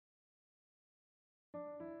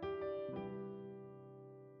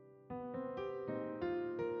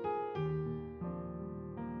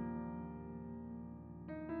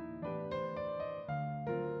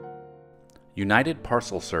United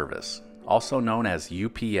Parcel Service, also known as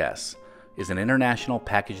UPS, is an international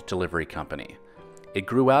package delivery company. It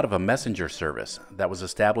grew out of a messenger service that was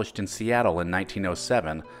established in Seattle in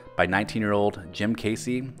 1907 by 19-year-old Jim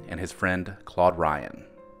Casey and his friend Claude Ryan.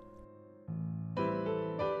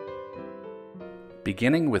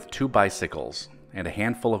 Beginning with 2 bicycles and a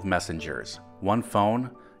handful of messengers, 1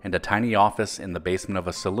 phone, and a tiny office in the basement of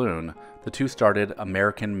a saloon, the two started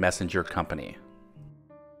American Messenger Company.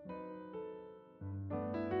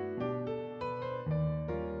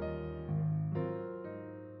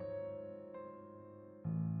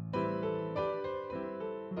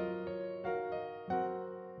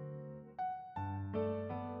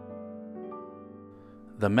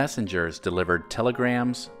 The messengers delivered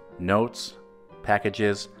telegrams, notes,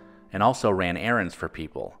 packages, and also ran errands for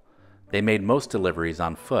people. They made most deliveries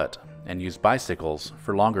on foot and used bicycles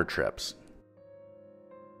for longer trips.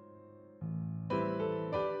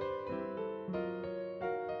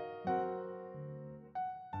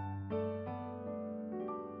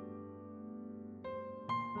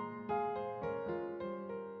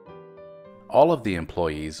 All of the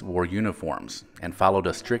employees wore uniforms and followed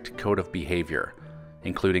a strict code of behavior,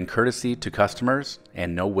 including courtesy to customers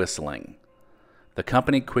and no whistling. The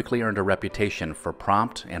company quickly earned a reputation for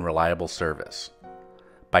prompt and reliable service.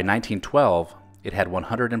 By 1912, it had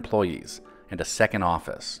 100 employees and a second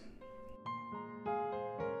office.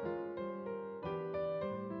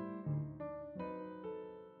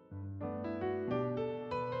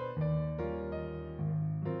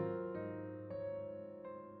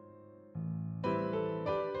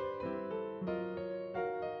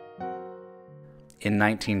 In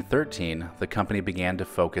 1913, the company began to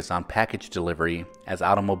focus on package delivery as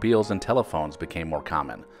automobiles and telephones became more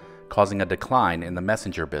common, causing a decline in the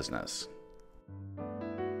messenger business.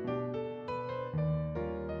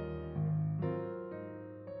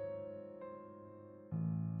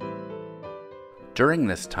 During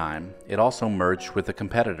this time, it also merged with a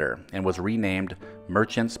competitor and was renamed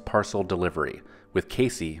Merchants Parcel Delivery, with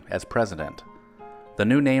Casey as president. The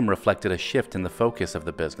new name reflected a shift in the focus of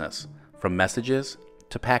the business, from messages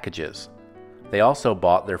to packages. They also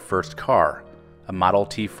bought their first car, a Model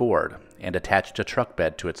T Ford, and attached a truck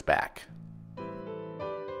bed to its back.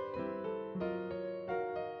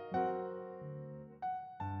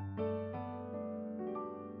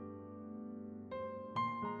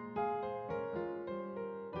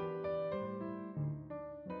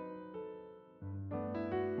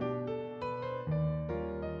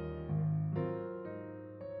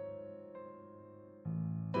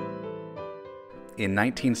 In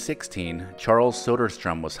 1916, Charles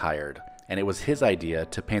Soderstrom was hired, and it was his idea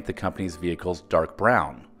to paint the company's vehicles dark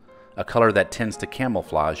brown, a color that tends to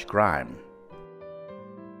camouflage grime.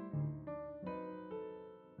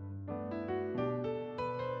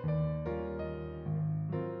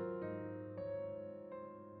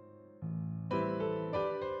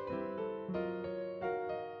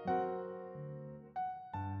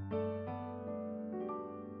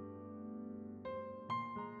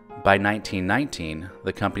 By 1919,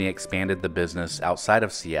 the company expanded the business outside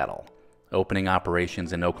of Seattle, opening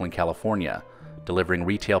operations in Oakland, California, delivering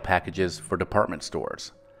retail packages for department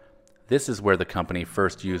stores. This is where the company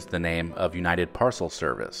first used the name of United Parcel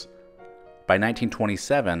Service. By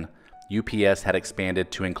 1927, UPS had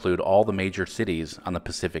expanded to include all the major cities on the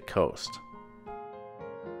Pacific Coast.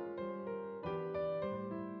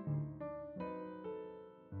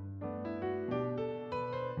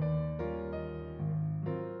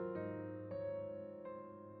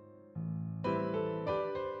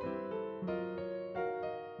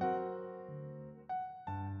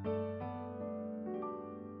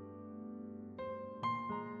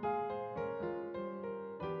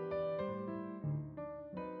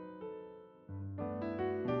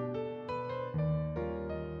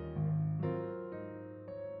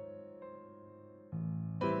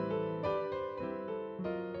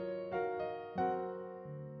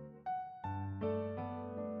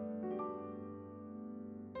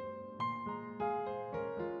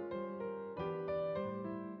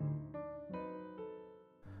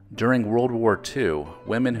 During World War II,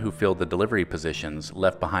 women who filled the delivery positions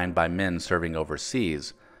left behind by men serving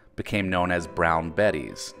overseas became known as Brown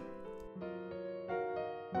Betties.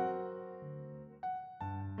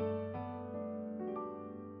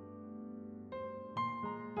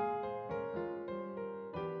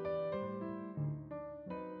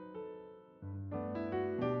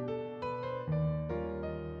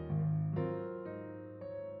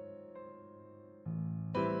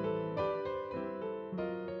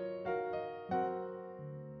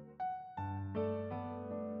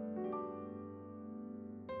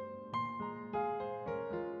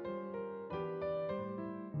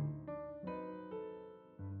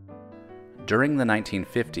 During the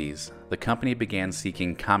 1950s, the company began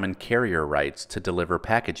seeking common carrier rights to deliver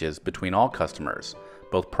packages between all customers,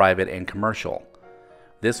 both private and commercial.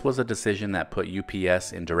 This was a decision that put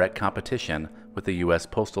UPS in direct competition with the U.S.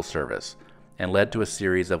 Postal Service and led to a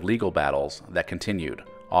series of legal battles that continued,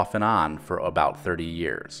 off and on, for about 30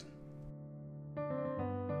 years.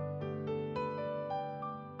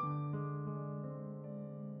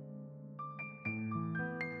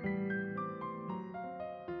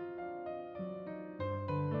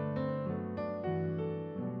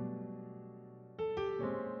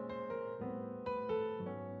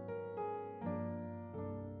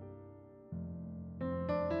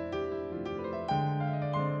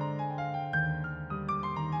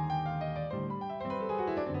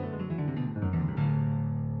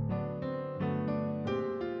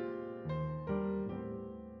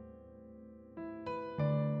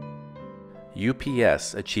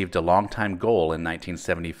 UPS achieved a long-time goal in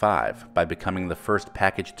 1975 by becoming the first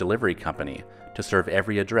package delivery company to serve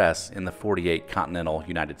every address in the 48 continental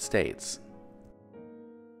United States.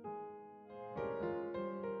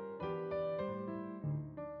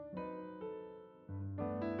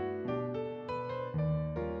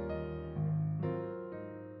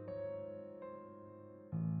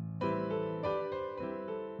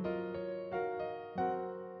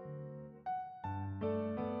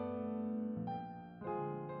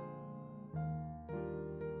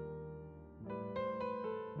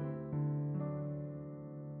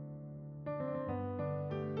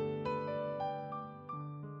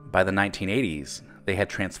 By the 1980s, they had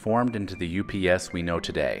transformed into the UPS we know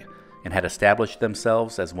today and had established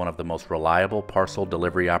themselves as one of the most reliable parcel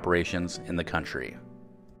delivery operations in the country.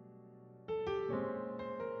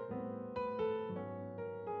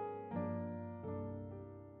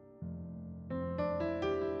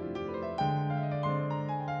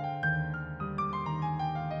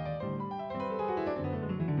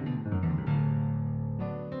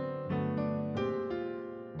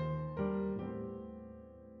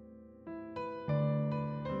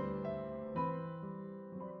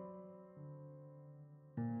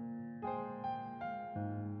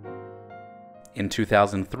 In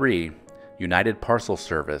 2003, United Parcel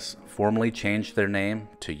Service formally changed their name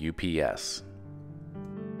to UPS.